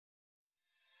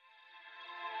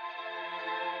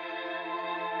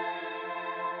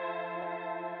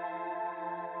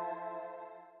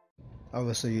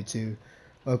What's up, YouTube?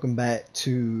 Welcome back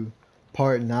to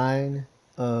part 9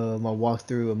 of my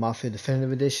walkthrough of Mafia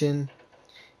Definitive Edition.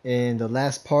 In the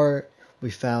last part,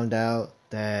 we found out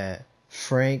that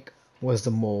Frank was the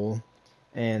mole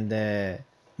and that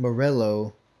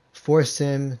Morello forced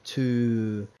him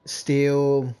to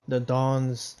steal the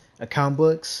Don's account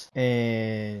books,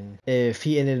 and if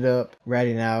he ended up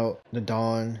ratting out the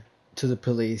Don to the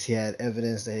police, he had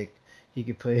evidence that he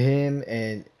could put him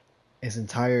and his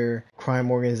entire crime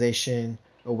organization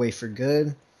away for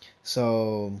good.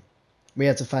 So we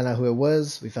had to find out who it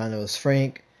was. We found it was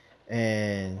Frank,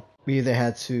 and we either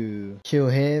had to kill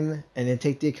him and then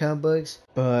take the account books,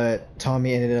 but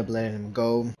Tommy ended up letting him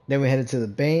go. Then we headed to the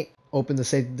bank, opened the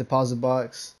safety deposit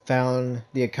box, found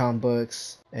the account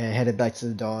books, and headed back to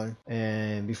the Dawn.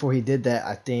 And before he did that,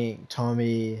 I think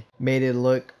Tommy made it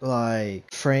look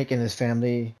like Frank and his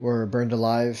family were burned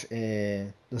alive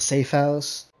in the safe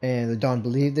house, and the Dawn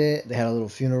believed it. They had a little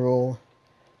funeral.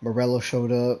 Morello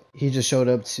showed up. He just showed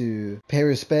up to pay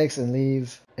respects and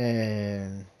leave,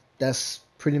 and that's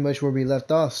pretty much where we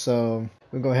left off. So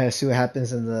we'll go ahead and see what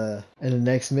happens in the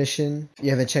next mission. If you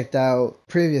haven't checked out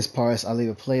previous parts, I'll leave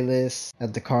a playlist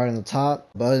at the card on the top.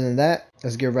 But other than that,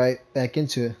 let's get right back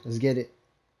into it. Let's get it.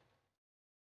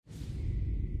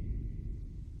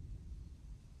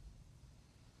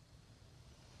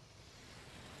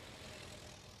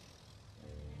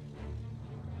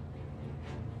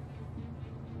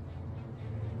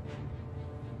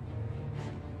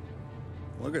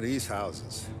 Look at these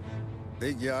houses.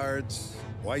 Big yards,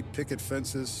 white picket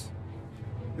fences.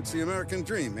 It's the American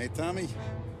dream, eh, Tommy?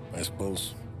 I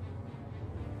suppose.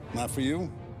 Not for you?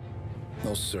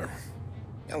 No, sir.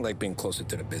 I like being closer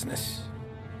to the business.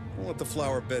 Don't let the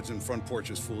flower beds and front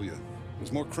porches fool you.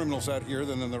 There's more criminals out here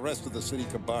than in the rest of the city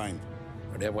combined.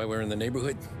 Are that why we're in the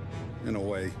neighborhood? In a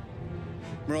way.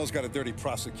 Merle's got a dirty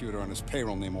prosecutor on his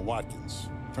payroll named Watkins.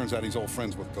 Turns out he's old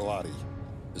friends with Galati.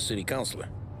 The city councilor?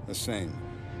 The same.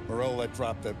 Morello let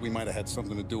drop that we might have had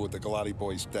something to do with the Galati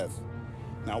boy's death.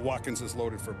 Now Watkins is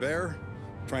loaded for bear,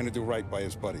 trying to do right by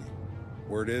his buddy.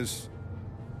 Word is,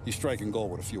 he's striking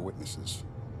gold with a few witnesses.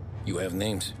 You have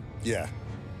names? Yeah.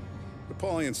 But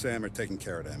Paulie and Sam are taking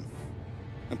care of them.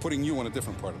 I'm putting you on a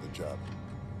different part of the job.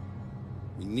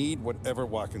 We need whatever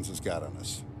Watkins has got on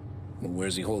us. Well,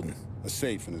 where's he holding? A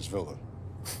safe in his villa.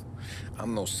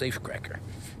 I'm no safecracker.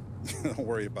 Don't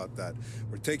worry about that.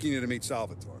 We're taking you to meet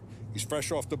Salvatore. He's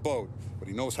fresh off the boat, but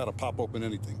he knows how to pop open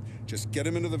anything. Just get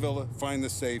him into the villa, find the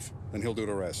safe, and he'll do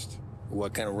the rest.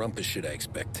 What kind of rumpus should I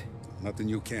expect? Nothing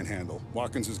you can't handle.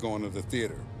 Watkins is going to the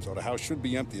theater, so the house should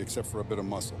be empty except for a bit of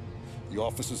muscle. The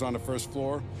office is on the first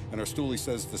floor, and our stoolie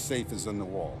says the safe is in the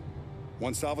wall.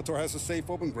 Once Salvatore has the safe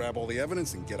open, grab all the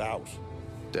evidence and get out.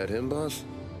 That him, boss?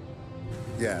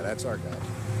 Yeah, that's our guy.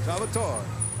 Salvatore,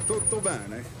 tutto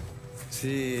bene?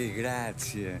 Sì,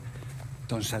 grazie,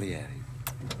 Don Salieri.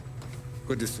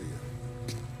 Good to see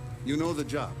you. You know the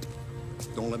job.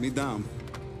 Don't let me down.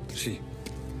 Sì,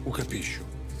 ho capisco.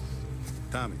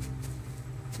 Tommy,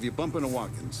 if you bump into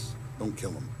Watkins, don't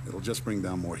kill him. It'll just bring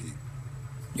down more heat.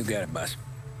 You got it, boss.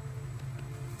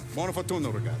 Buona fortuna,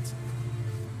 ragazzi.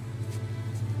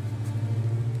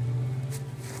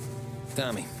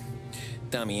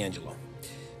 Tommy Angelo.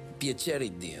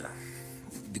 Piacere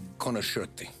di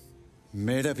conoscerti.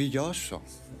 Meraviglioso.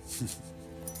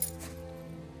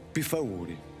 Per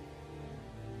favore.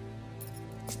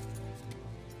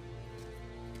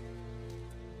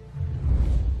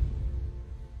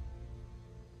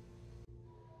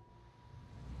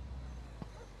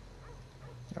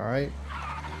 Alright.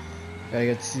 Gotta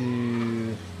get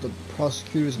to the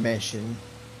prosecutor's mansion.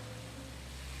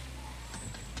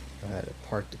 I had to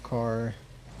park the car.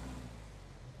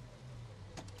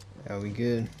 Yeah, we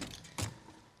good.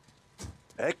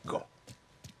 Ecco.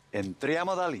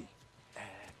 Entriamo da lì.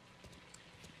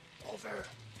 Over.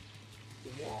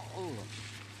 Wall.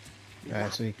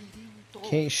 Alright, so we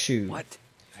can't shoot. What?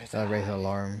 That'll raise the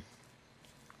alarm.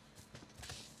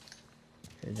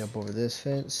 Okay, jump over this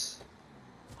fence.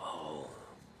 Oh,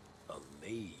 a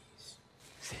maze.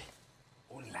 Sì,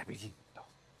 un labirinto.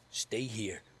 Stay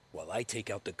here while I take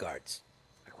out the guards.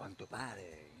 A quanto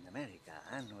pare in America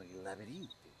hanno i labirinti.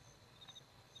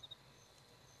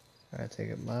 Alright, take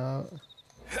him out.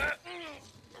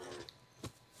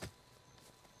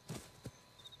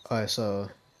 Alright, so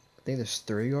I think there's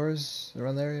 3 guards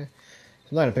around the area.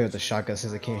 I'm not gonna pick up the shotgun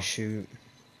since I can't shoot.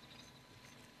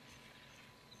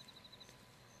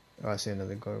 Oh, I see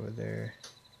another guard over there.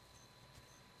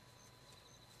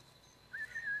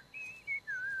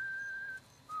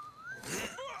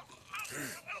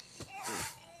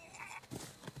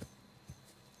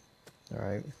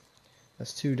 Alright.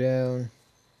 That's 2 down.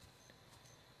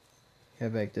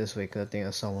 Head back this way because I think I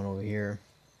saw one over here.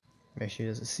 Make sure he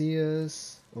doesn't see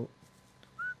us. Oh,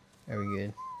 there we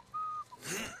good.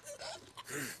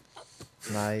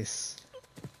 Nice.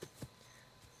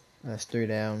 That's 3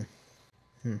 down.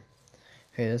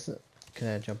 Hey, that's a, can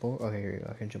I jump over? Okay, here we go.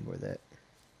 I can jump over that.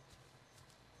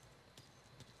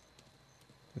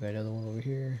 We got another one over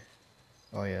here.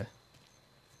 Oh yeah.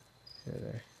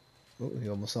 There. Oh, he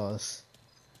almost saw us.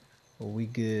 Well, we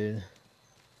good.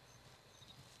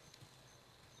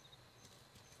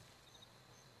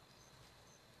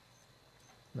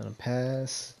 Let him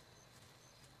pass.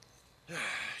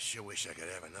 Sure wish I could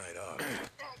have a night off.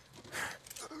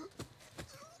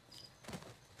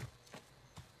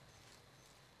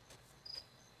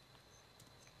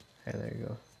 Hey, there you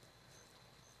go.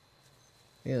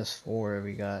 Yeah, that's 4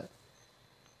 we got.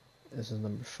 This is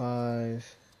number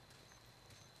 5.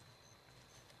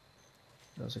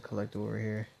 There's a collectible over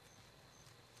here.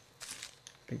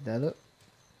 Pick that up.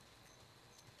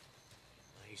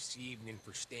 Nice evening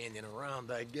for standing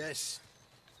around, I guess.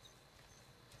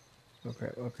 Oh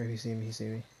crap, he see me,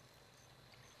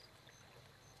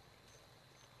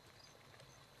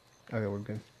 Okay, we're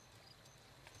good.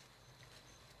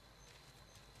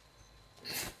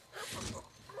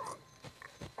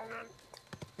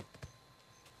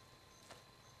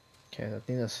 Okay, I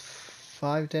think that's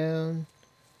 5 down.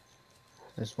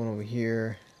 There's one over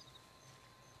here.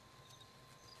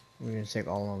 We're gonna take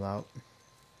all of them out.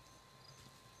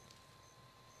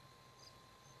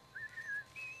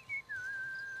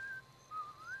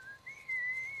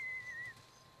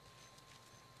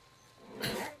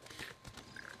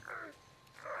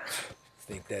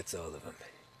 I think that's all of them.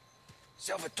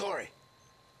 Salvatore!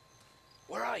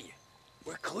 Where are you?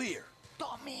 We're clear.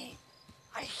 Tommy,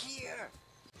 I hear.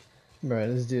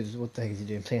 Bro, this dude, what the heck is he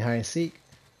doing? Playing hide and seek?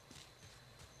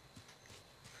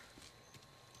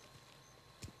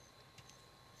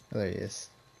 Oh, there he is.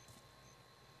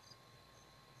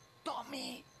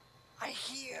 Tommy, I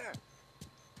hear.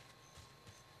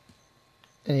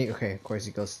 And he, okay, of course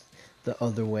he goes the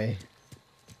other way.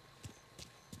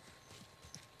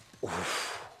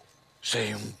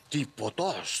 Sei un tipo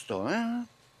tosto, eh?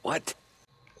 What?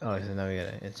 Oh, so now we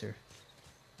gotta enter.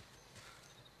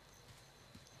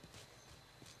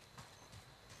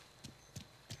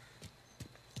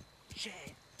 C'è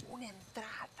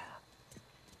un'entrata.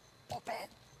 Open.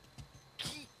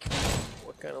 Kick.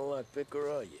 What kind of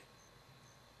lockpicker are you?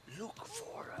 Look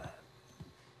for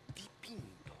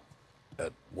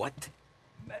dipinto. What?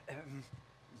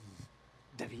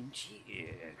 Da Vinci,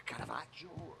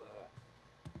 Caravaggio.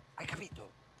 Hai capito?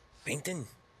 Painting?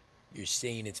 You're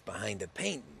saying it's behind the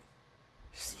painting?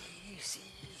 Sì, sì.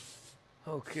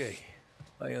 Okay,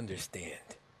 I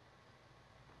understand.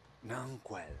 Non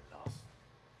quello.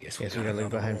 Guess Yes, we got gotta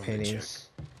look another behind room to check. paintings.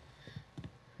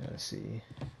 Let's see.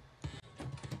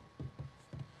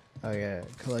 Oh yeah,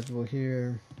 collectible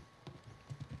here.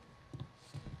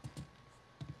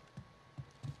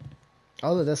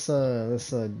 Oh, that's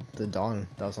the Dawn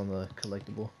that was on the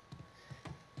collectible.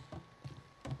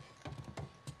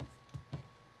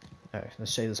 All right,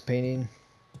 let's show you this painting.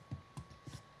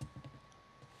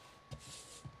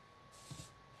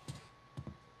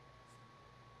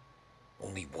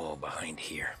 Only wall behind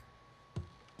here.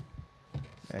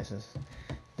 Alright, so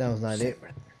that was not it.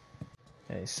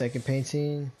 Okay, second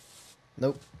painting.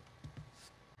 Nope.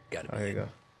 Gotta Oh, be here you it. go.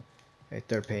 Okay,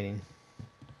 third painting.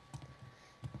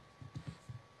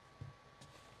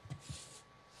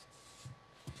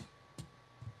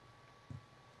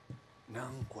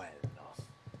 Non quello.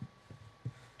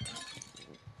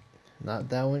 Not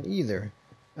that one either.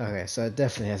 Okay, so it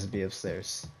definitely has to be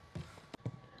upstairs.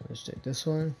 Let's check this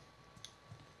one.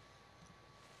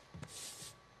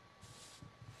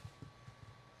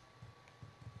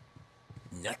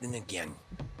 Nothing again.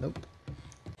 Nope.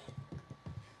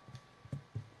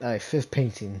 Alright, fifth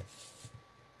painting.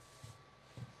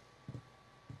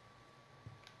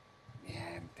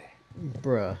 Niente.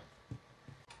 Bruh.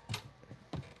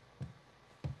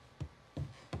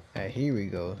 Alright, here we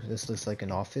go. This looks like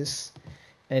an office.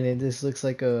 And then this looks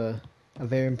like a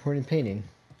very important painting.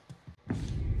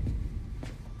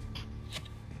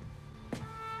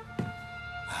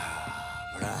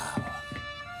 Bravo.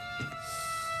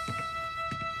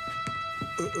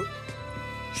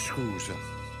 Scusa.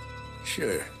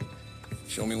 Sure.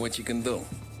 Show me what you can do.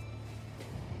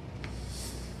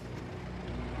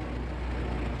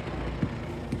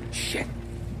 Shit.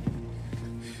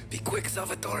 Be quick,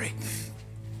 Salvatore.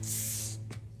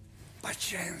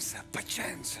 Pazienza,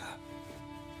 pazienza.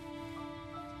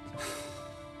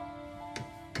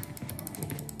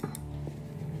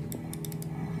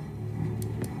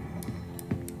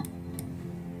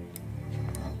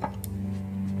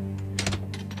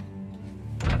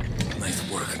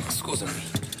 scusami.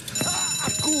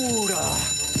 Cura!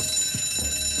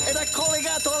 Ed è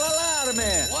collegato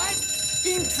all'allarme! What?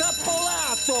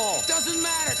 Intrappolato! Doesn't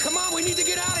matter. Come on, we need to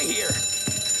get out of here.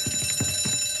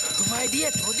 Vai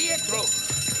dietro, dietro.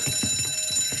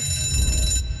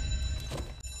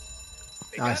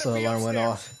 I saw the alarm went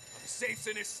off. Safe's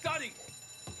in his study.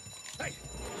 Hey.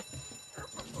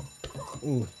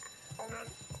 Ooh.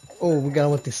 Oh, we got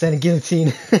him with the Santa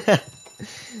guillotine.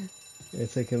 Gonna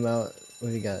take him out. What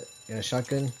do you got? You got a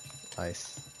shotgun?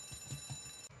 Nice.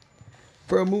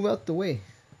 Bro, move out the way.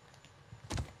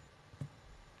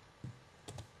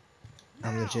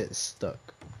 I'm legit stuck.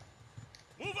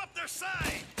 Move up their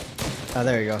side. Oh,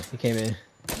 there you go. He came in.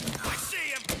 I see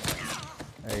him.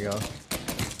 There you go.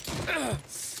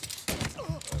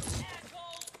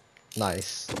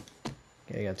 Nice.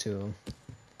 Okay, I got two of them.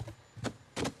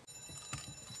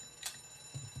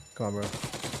 Come on, bro.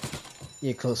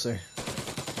 Get closer.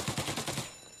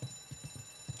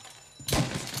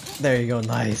 There you go.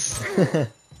 Nice.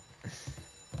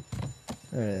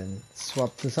 And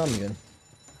swap to some gun.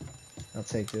 I'll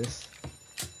take this.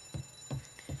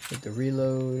 Hit the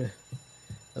reload.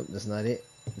 Oh, that's not it.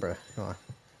 Bruh, come on.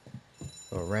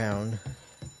 Go around.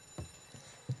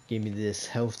 Give me this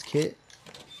health kit.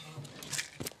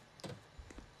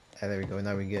 Ah, there we go.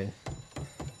 Now we're good.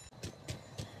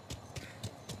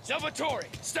 Salvatore,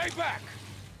 stay back.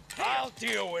 I'll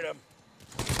deal with him.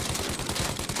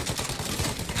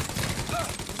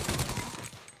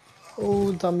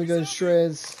 Oh, Tommy gun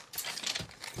shreds.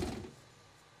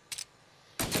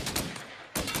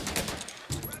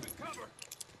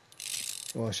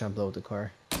 Oh, I shot blow with the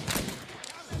car.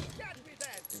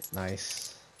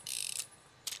 Nice.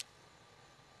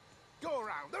 Go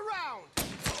around. I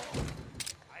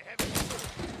have it.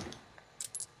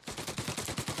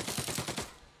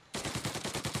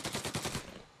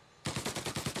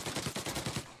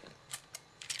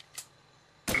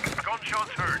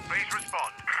 Gunshots heard. Please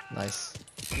respond. Nice.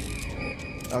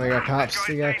 Oh, we got cops.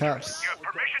 We got cops. You have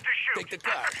permission to shoot. Take the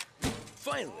car.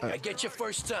 Finally, I get you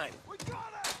first time.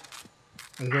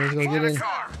 Let's go get Fire in. the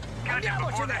car. Catch him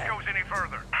before this that. goes any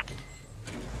further.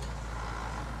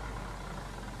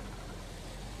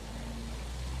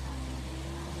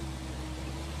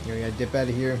 Yeah, we gotta dip out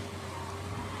of here.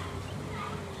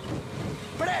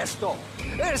 Presto!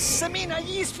 Semina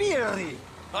gli sbirri!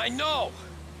 I know.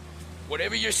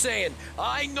 Whatever you're saying,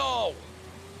 I know.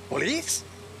 Police?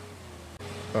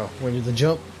 Oh, we're gonna do the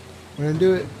jump. We're gonna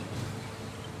do it.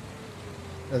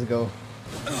 Let's go.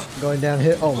 Going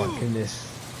downhill. Oh my goodness.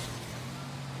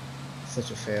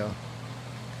 Such a fail.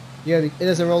 Yeah, it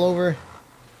doesn't roll over.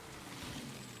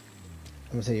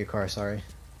 I'm gonna take your car, sorry.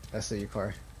 That's your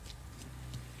car.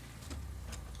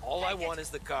 All I want is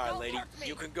the car, lady.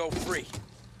 You can go free.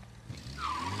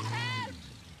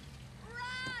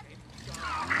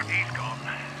 He's gone.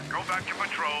 Go back to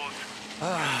patrols.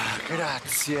 Ah,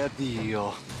 grazie a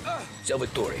Dio.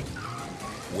 Salvatore,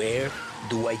 where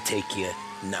do I take you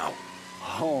now?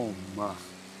 Home.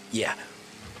 Yeah,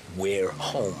 we're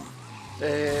home.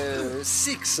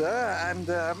 6 and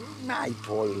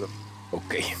Maple.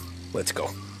 Okay, let's go.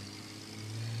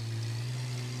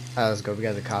 Alright, let's go. We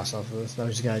got the cops off of us. Now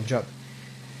we're just gonna drop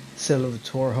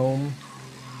Salvatore home.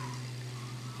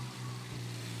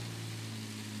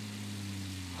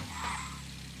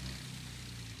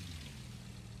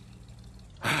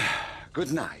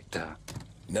 Good night.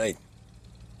 Night.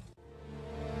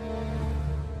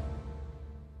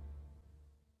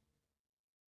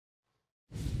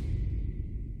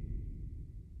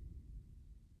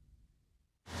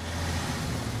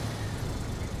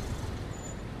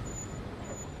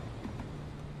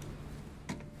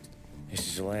 This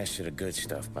is the last of the good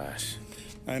stuff, boss.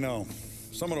 I know.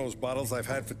 Some of those bottles I've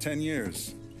had for 10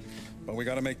 years. But we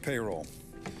gotta make payroll.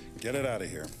 Get it out of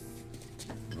here.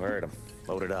 Heard him.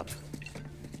 Load it up.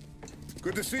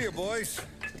 Good to see you, boys.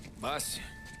 Boss,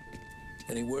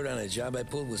 any word on a job I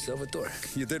pulled with Salvatore?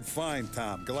 You did fine,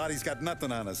 Tom. Galati's got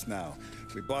nothing on us now.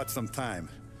 We bought some time.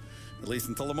 At least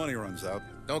until the money runs out.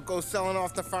 Don't go selling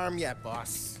off the farm yet,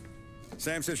 boss.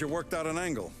 Sam says you worked out an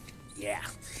angle. Yeah,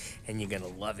 and you're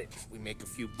gonna love it. We make a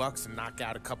few bucks and knock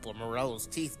out a couple of Morello's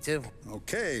teeth, too.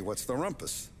 Okay, what's the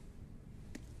rumpus?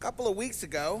 A couple of weeks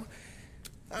ago,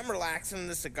 I'm relaxing in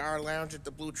the cigar lounge at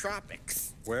the Blue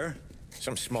Tropics. Where?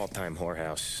 Some small-time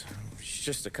whorehouse. It's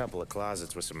just a couple of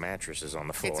closets with some mattresses on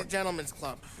the floor. It's a gentleman's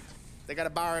club. They got a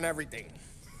bar and everything.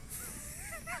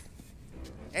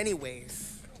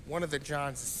 Anyways, one of the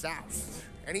Johns is south,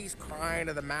 and he's crying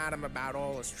to the madam about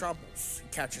all his troubles. He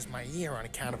catches my ear on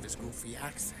account of his goofy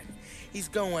accent. He's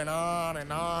going on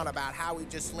and on about how he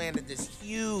just landed this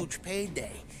huge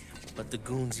payday. But the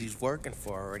goons he's working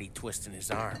for are already twisting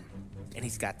his arm. And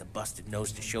he's got the busted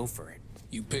nose to show for it.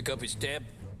 You pick up his tab?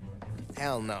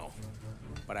 Hell no.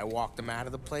 But I walked him out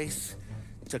of the place,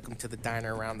 took him to the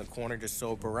diner around the corner to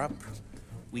sober up.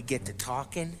 We get to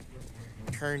talking.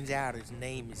 Turns out his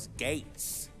name is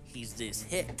Gates. He's this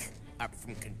hick up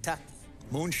from Kentucky.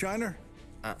 Moonshiner?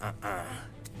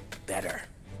 Better.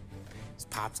 His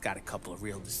pop's got a couple of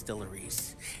real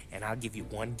distilleries, and I'll give you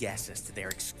one guess as to their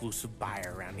exclusive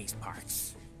buyer around these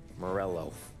parts.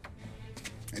 Morello.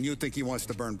 And you think he wants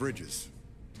to burn bridges?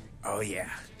 Oh yeah,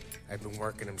 I've been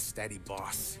working him steady,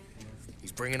 boss.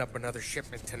 He's bringing up another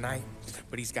shipment tonight,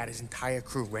 but he's got his entire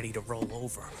crew ready to roll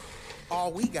over.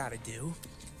 All we gotta do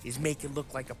is make it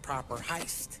look like a proper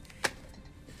heist.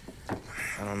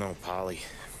 I don't know, Paulie.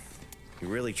 You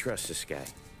really trust this guy?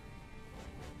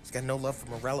 He's got no love for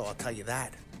Morello, I'll tell you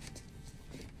that.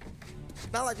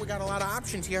 Not like we got a lot of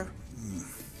options here.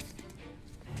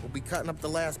 We'll be cutting up the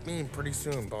last beam pretty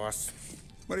soon, boss.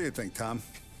 What do you think, Tom?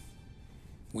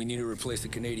 We need to replace the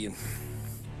Canadian.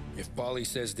 If Paulie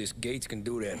says this Gates can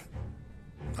do that,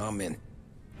 I'm in.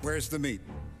 Where's the meet?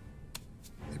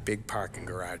 The big parking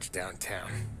garage downtown.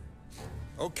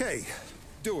 Okay,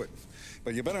 do it.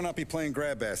 But you better not be playing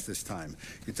grab ass this time.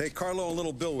 You take Carlo and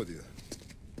Little Bill with you.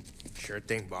 Sure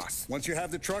thing, boss. Once you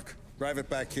have the truck, drive it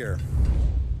back here.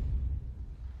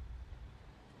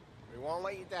 We won't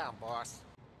let you down, boss.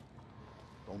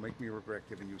 Don't make me regret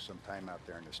giving you some time out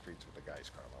there in the streets with the guys,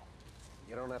 Carlo.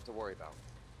 You don't have to worry about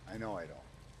it. I know I don't.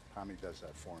 Tommy does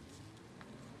that for me.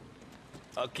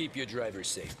 I'll keep your driver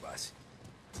safe, boss.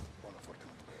 Wonderful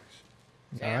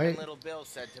boys. Sam Alright. and Little Bill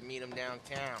said to meet him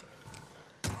downtown.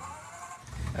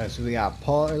 Alright, so we got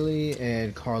Paulie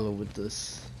and Carlo with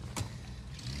us.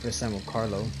 First time with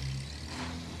Carlo.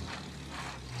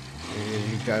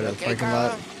 You got a parking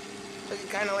lot. Looking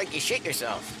kind of like you shit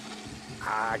yourself.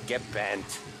 Ah, get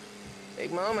bent.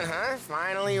 Big moment, huh?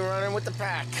 Finally running with the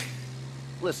pack.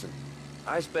 Listen,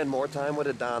 I spend more time with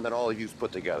a Don than all of yous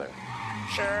put together.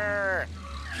 Sure.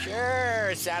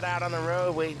 Sat out on the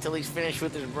road waiting till he's finished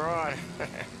with his broad.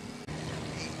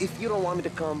 If you don't want me to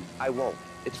come, I won't.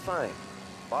 It's fine.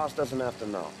 Boss doesn't have to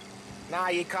know. Nah,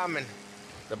 you coming.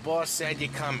 The boss said you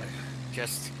coming.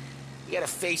 Just, you got a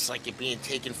face like you're being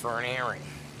taken for an airing.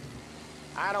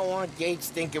 I don't want Gates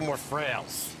thinking we're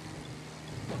frails.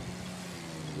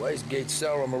 Why is Gates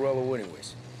sour on Morello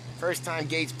anyways? First time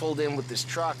Gates pulled in with his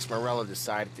trucks, Morello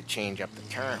decided to change up the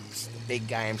terms. The big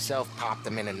guy himself popped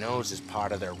him in the nose as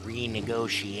part of their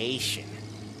renegotiation.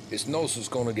 His nose is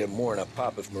gonna get more than a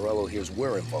pop if Morello hears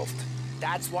we're involved.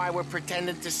 That's why we're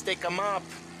pretending to stick him up.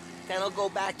 Then he'll go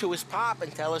back to his pop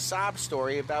and tell a sob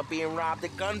story about being robbed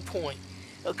at gunpoint.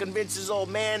 He'll convince his old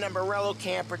man that Morello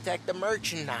can't protect the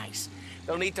merchandise.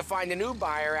 They'll need to find a new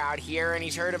buyer out here, and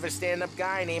he's heard of a stand-up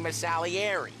guy named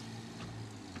Salieri.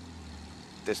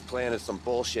 This plan is some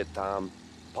bullshit, Tom.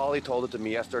 Paulie told it to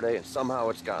me yesterday, and somehow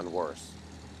it's gotten worse.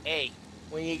 Hey,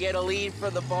 when you get a lead for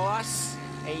the boss,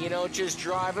 and you don't just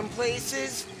drive him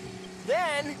places,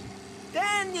 then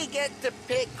you get to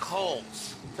pick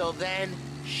holes. Till then,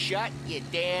 shut your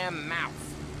damn mouth.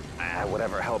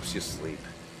 Whatever helps you sleep.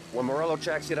 When Morello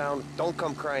tracks you down, don't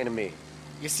come crying to me.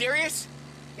 You serious?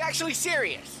 You actually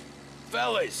serious?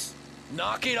 Fellas,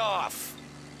 knock it off.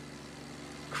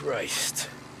 Christ.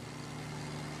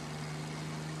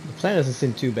 The plan doesn't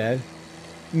seem too bad.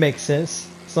 Makes sense,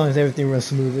 as long as everything runs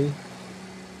smoothly.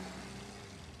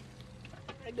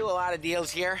 I do a lot of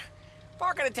deals here.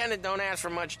 Parking attendant don't ask for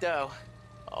much dough.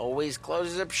 Always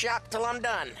closes up shop till I'm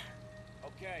done.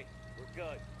 Okay, we're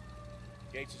good.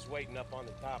 Gates is waiting up on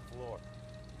the top floor.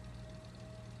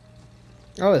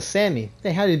 Oh, it's Sammy.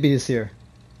 Hey, how did you beat us here?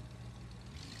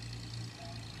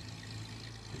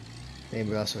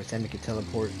 Maybe also Sammy can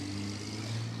teleport.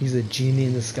 He's a genie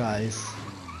in disguise.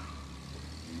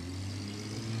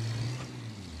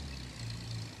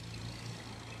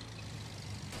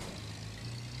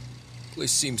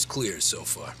 Place seems clear so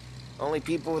far. Only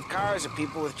people with cars are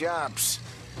people with jobs.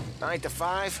 9 to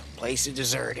 5, place is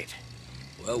deserted.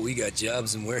 Well, we got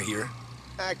jobs and we're here.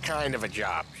 That kind of a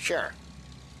job, sure.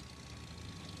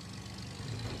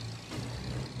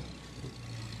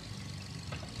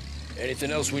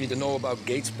 Anything else we need to know about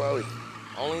Gates, Paulie?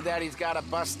 Only that he's got a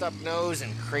bust-up nose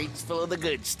and crates full of the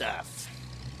good stuff.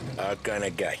 Our kind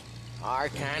of guy. Our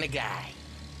kind of guy.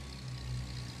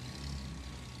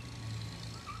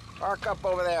 Park up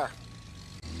over there.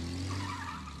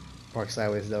 Park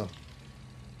sideways though.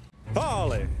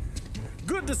 Paulie,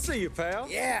 good to see you, pal.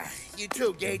 Yeah, you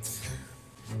too, Gates.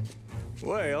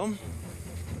 Well,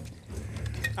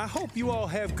 I hope you all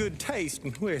have good taste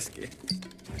in whiskey.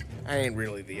 I ain't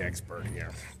really the expert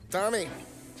here. Tommy,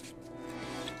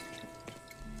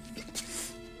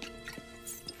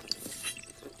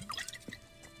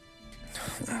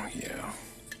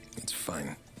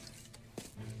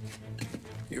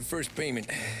 first payment.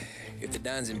 If the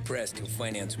Don's impressed, he'll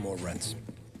finance more runs.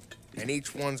 And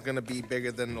each one's gonna be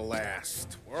bigger than the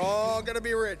last. We're all gonna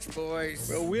be rich, boys.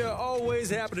 Well, we are always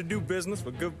happy to do business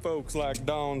with good folks like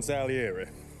Don Salieri.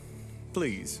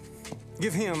 Please,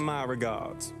 give him my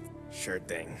regards. Sure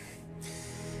thing.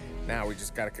 Now we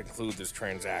just gotta conclude this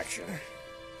transaction.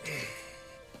 Damn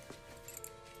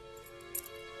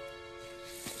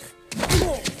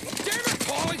it,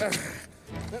 Paulie!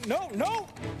 No!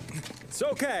 It's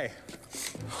okay.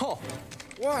 Oh.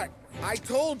 What? I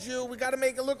told you, we gotta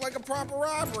make it look like a proper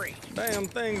robbery. Damn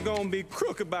thing's gonna be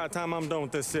crooked by the time I'm done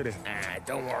with this city. Ah,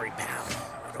 don't worry, pal.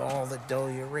 With all the dough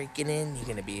you're raking in, you're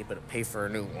gonna be able to pay for a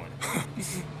new one.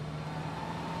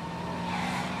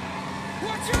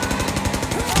 Watch out!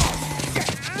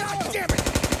 God damn it!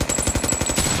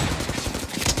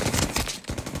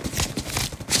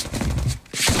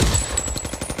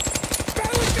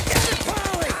 Balance together,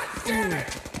 Paulie! Damn it!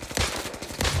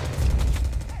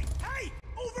 Hey!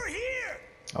 Over here!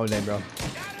 Oh, damn, bro.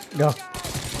 Go.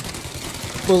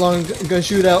 Full on gun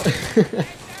shootout.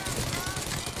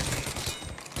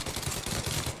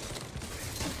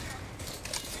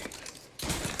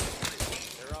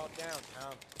 They're all down,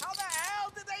 Tom. How the hell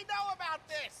did they know about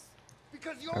this?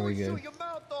 Because you Are we always good? shoot your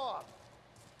mouth off.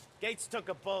 Gates took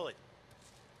a bullet.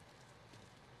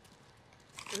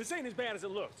 This ain't as bad as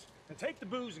it looks. And take the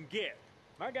booze and get.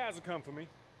 My guys will come for me.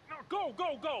 Now go!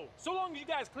 So long as you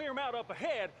guys clear him out up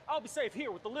ahead, I'll be safe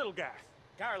here with the little guy.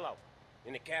 Carlo,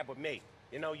 in the cab with me.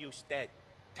 You know you stead.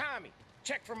 Tommy,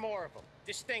 check for more of them.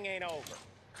 This thing ain't over.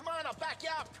 Come on, I'll back you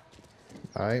up.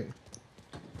 Alright.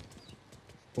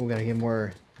 We gotta get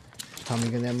more Tommy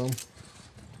gun ammo.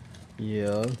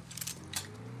 Yeah.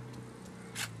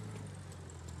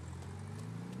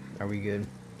 Are we good?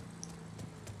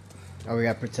 Oh, we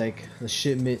gotta protect the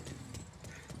shipment.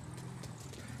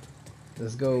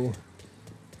 Let's go.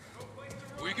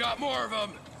 We got more of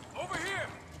them. Over here.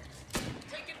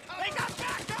 Taking cover. They got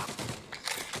back up.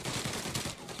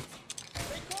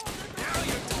 They called it. Now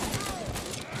you're through.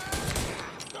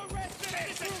 The rest of it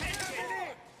is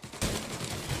attention.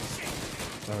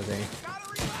 Oh, dang. Gotta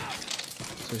reload.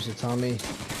 Switch to Tommy.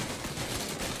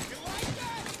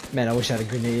 Man, I wish I had a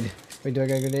grenade. Wait, do I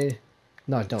got a grenade?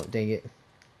 No, I don't. Dang it.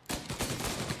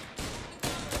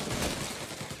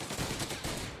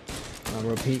 I'm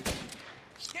repeat.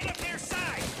 Get up their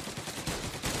side.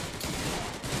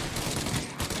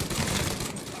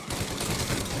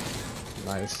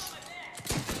 Nice.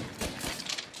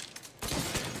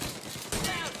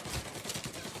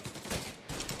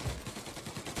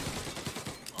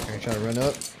 I'm gonna try to run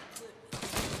up.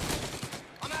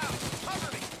 I'm out.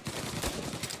 Cover me.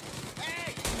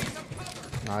 Hey, need some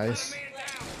cover. Nice. Man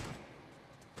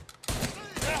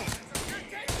down. You're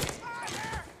taking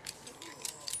fire.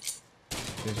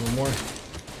 There's one more.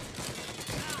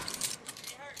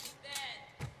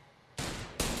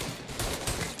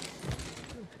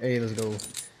 Hey, let's go.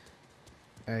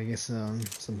 I guess some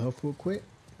health real quick.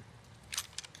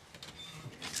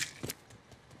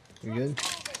 We good?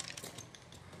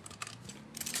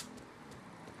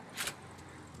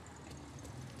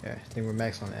 Yeah, I think we're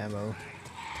max on ammo.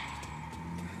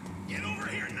 Get over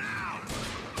here now.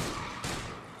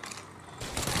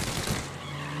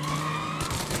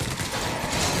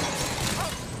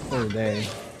 Oh, dang.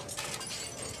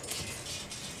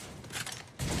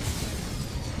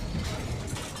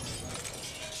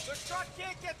 The truck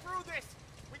can't get through this.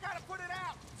 We gotta put it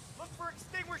out. Look for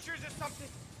extinguishers or something.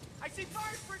 I see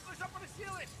fire sprinklers up on the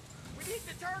ceiling. We need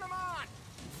to turn them on.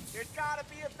 There's gotta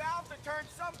be a valve to turn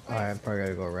someplace. Alright, I probably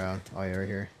gotta go around. Oh, yeah, right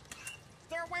here. Is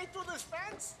there a way through this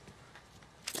fence?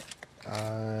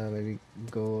 Maybe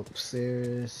go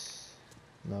upstairs.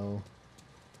 No.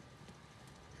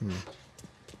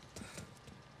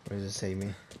 Where does it take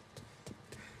me?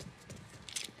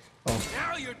 Oh.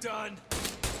 Now you're done.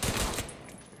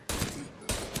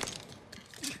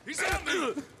 He's at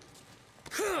me.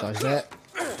 Dodge that.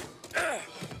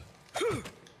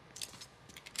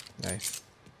 Nice.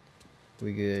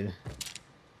 We good.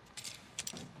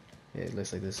 Yeah, it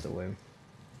looks like this is the way.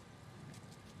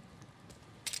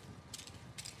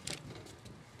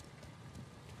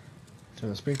 Turn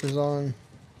the sprinklers on.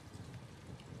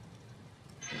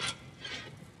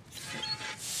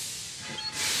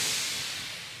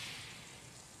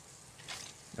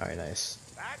 Alright, nice.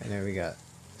 And there we got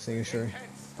extinguisher.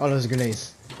 Oh, those are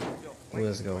grenades. Oh,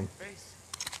 let's go.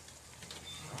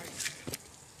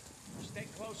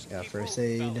 Got first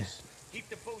aid.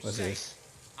 What's this?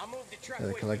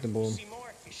 Another collectible.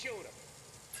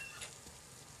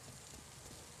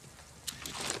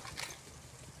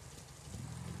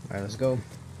 Alright, let's go.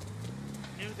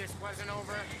 Knew this wasn't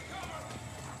over.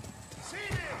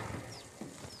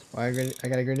 Why I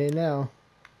got a grenade now?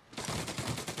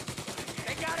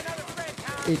 They got another friend,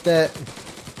 Tom. Eat that.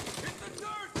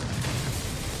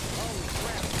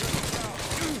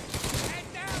 Head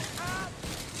down, Tom.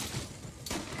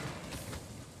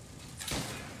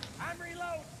 I'm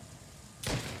reloading.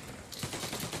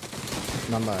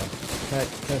 Not mine.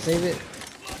 Can I save it?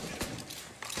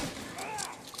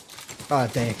 Oh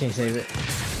dang, I can't save it.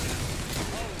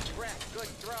 Holy crap, good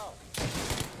throw.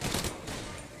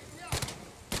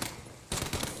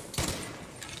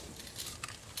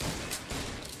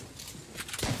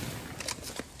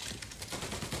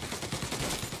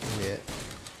 Yeah.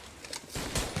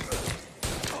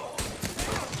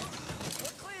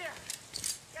 We're clear.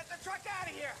 Get the truck out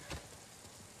of here.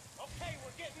 Okay,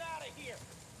 we're getting out of here.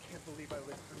 Can't believe I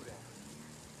lived through that.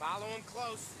 Follow him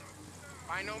close.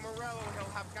 If I know Morello, he'll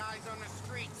have guys on the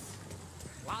streets.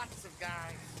 Lots of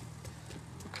guys.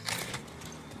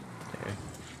 Okay.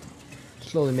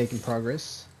 Slowly making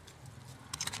progress.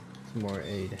 Some more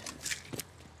aid.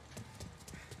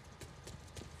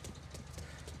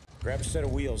 Grab a set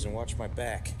of wheels and watch my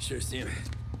back. Sure, Sam.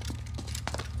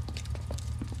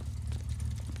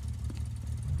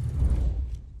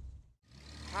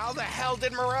 How the hell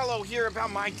did Morello hear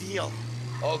about my deal?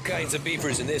 All kinds of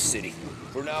beefers in this city.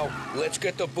 For now, let's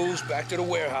get the booze back to the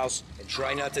warehouse and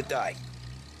try not to die.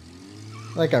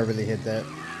 Like I really hit that.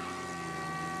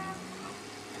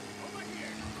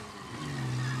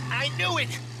 I knew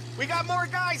it! We got more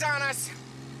guys on us!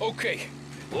 Okay,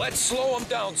 let's slow them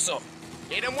down some.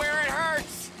 Hit him where it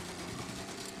hurts!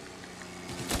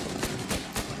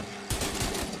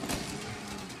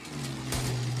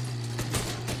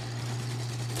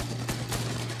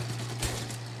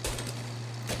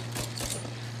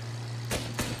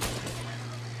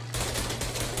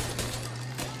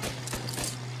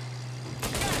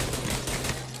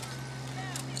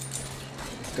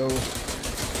 Let's go.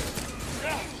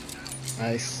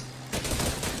 Nice.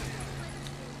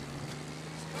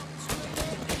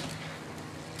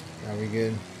 Are we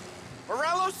good?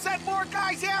 Morello sent more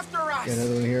guys after us! Got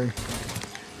another one here.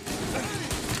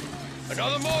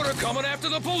 Another motor coming after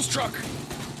the booze truck.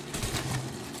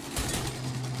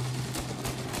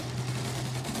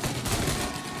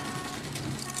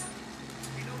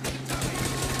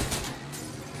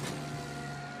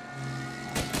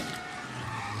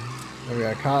 Oh, we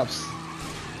got cops.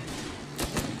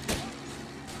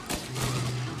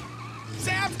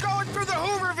 Sam's going through the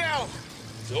Hooverville!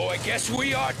 So I guess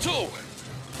we are too.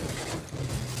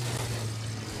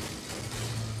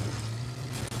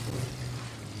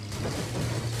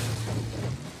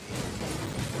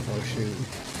 Oh shoot.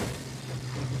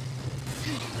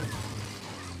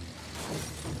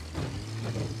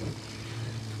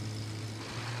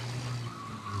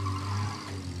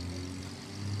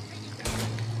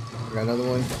 Got another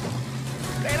one.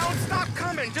 They don't stop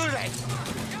coming, do they?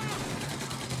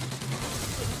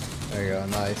 There you go,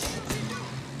 nice.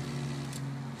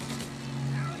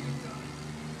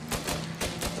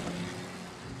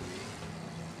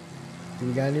 Do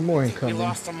we got any more We incoming?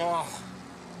 lost them all.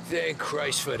 Thank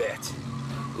Christ for that.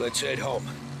 Let's head home.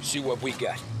 See what we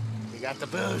got. We got the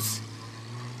booze.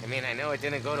 I mean, I know it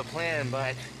didn't go to plan,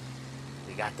 but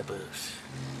we got the booze.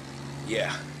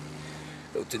 Yeah.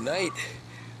 Though tonight,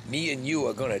 me and you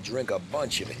are gonna drink a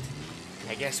bunch of it.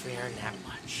 I guess we earned that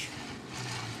much.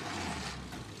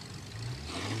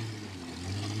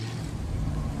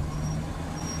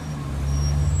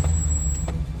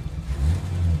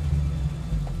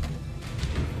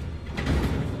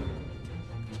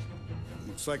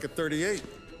 Looks like a 38.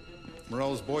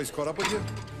 Morello's boys caught up with you?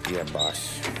 Yeah,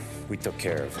 boss. We took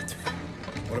care of it.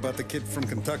 What about the kid from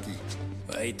Kentucky?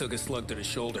 He took a slug to the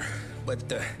shoulder, but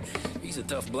he's a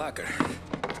tough blocker.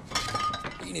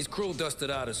 He and his crew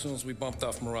dusted out as soon as we bumped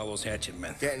off Morello's hatchet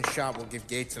men. Getting shot will give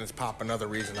Gates and his pop another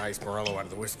reason to ice Morello out of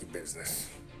the whiskey business.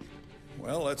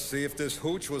 Well, let's see if this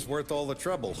hooch was worth all the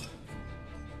trouble.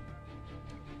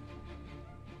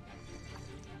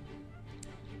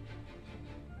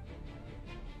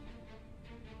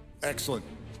 Excellent.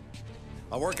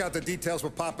 I'll work out the details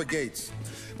with Papa Gates.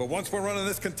 But once we're running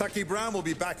this Kentucky Brown, we'll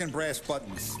be back in brass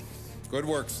buttons. Good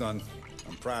work, son.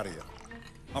 I'm proud of you.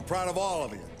 I'm proud of all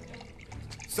of you.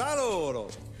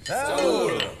 Saludo!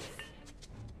 Saludo!